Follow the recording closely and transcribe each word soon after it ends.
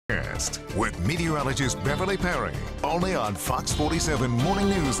With meteorologist Beverly Perry, only on Fox 47 Morning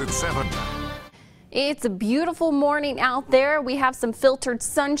News at 7. It's a beautiful morning out there. We have some filtered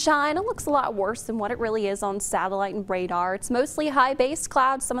sunshine. It looks a lot worse than what it really is on satellite and radar. It's mostly high base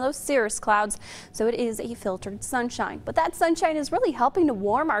clouds, some of those cirrus clouds, so it is a filtered sunshine. But that sunshine is really helping to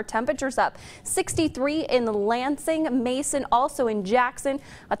warm our temperatures up. 63 in Lansing, Mason, also in Jackson,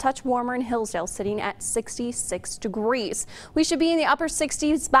 a touch warmer in Hillsdale, sitting at 66 degrees. We should be in the upper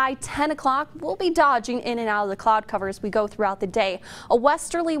 60s by 10 o'clock. We'll be dodging in and out of the cloud cover as we go throughout the day. A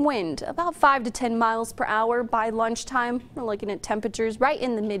westerly wind, about 5 to 10 miles per hour by lunchtime. We're looking at temperatures right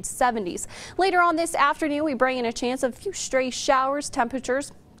in the mid 70s. Later on this afternoon, we bring in a chance of a few stray showers.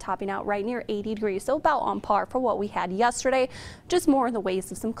 Temperatures topping out right near 80 degrees, so about on par for what we had yesterday, just more in the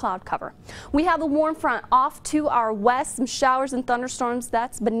ways of some cloud cover. We have a warm front off to our west, some showers and thunderstorms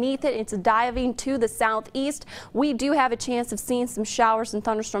that's beneath it. It's diving to the southeast. We do have a chance of seeing some showers and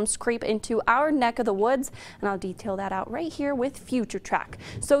thunderstorms creep into our neck of the woods, and I'll detail that out right here with Future Track.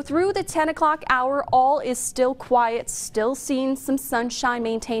 So through the 10 o'clock hour, all is still quiet, still seeing some sunshine,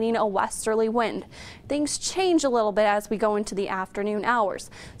 maintaining a westerly wind. Things change a little bit as we go into the afternoon hours.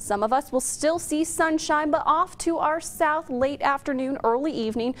 Some of us will still see sunshine, but off to our south late afternoon, early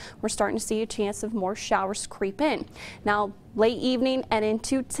evening, we're starting to see a chance of more showers creep in. Now, late evening and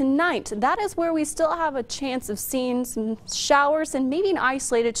into tonight, that is where we still have a chance of seeing some showers and maybe an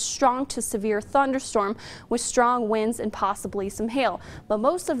isolated strong to severe thunderstorm with strong winds and possibly some hail. But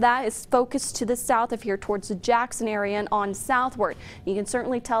most of that is focused to the south of here towards the Jackson area and on southward. You can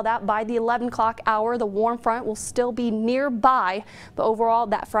certainly tell that by the 11 o'clock hour. The warm front will still be nearby, but overall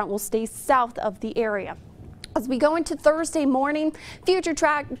that front will stay south of the area. As we go into Thursday morning, Future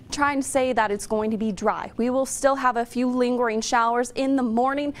Track trying to say that it's going to be dry. We will still have a few lingering showers in the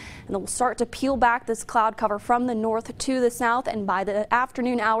morning, and we'll start to peel back this cloud cover from the north to the south. And by the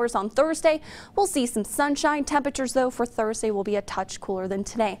afternoon hours on Thursday, we'll see some sunshine. Temperatures, though, for Thursday will be a touch cooler than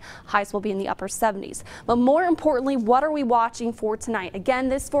today. Highs will be in the upper 70s. But more importantly, what are we watching for tonight? Again,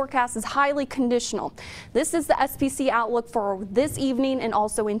 this forecast is highly conditional. This is the SPC outlook for this evening and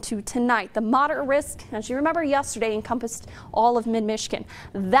also into tonight. The moderate risk, as you remember, yesterday encompassed all of mid-Michigan.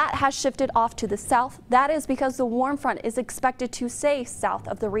 That has shifted off to the south. That is because the warm front is expected to stay south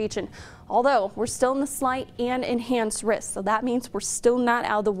of the region. Although we're still in the slight and enhanced risk, so that means we're still not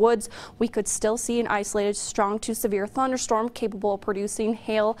out of the woods. We could still see an isolated strong to severe thunderstorm capable of producing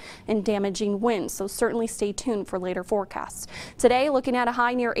hail and damaging winds, so certainly stay tuned for later forecasts. Today, looking at a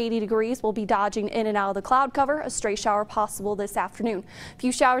high near 80 degrees, we'll be dodging in and out of the cloud cover. A stray shower possible this afternoon. A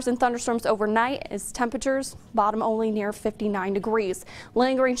few showers and thunderstorms overnight as temperatures bottom only near 59 degrees.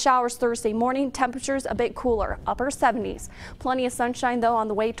 Lingering showers Thursday morning, temperatures a bit cooler, upper 70s. Plenty of sunshine though on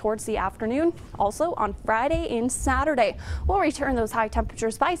the way towards the afternoon. Also on Friday and Saturday, we'll return those high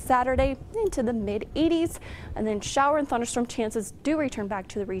temperatures by Saturday into the mid 80s, and then shower and thunderstorm chances do return back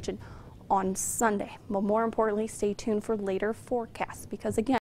to the region on Sunday. But more importantly, stay tuned for later forecasts because again,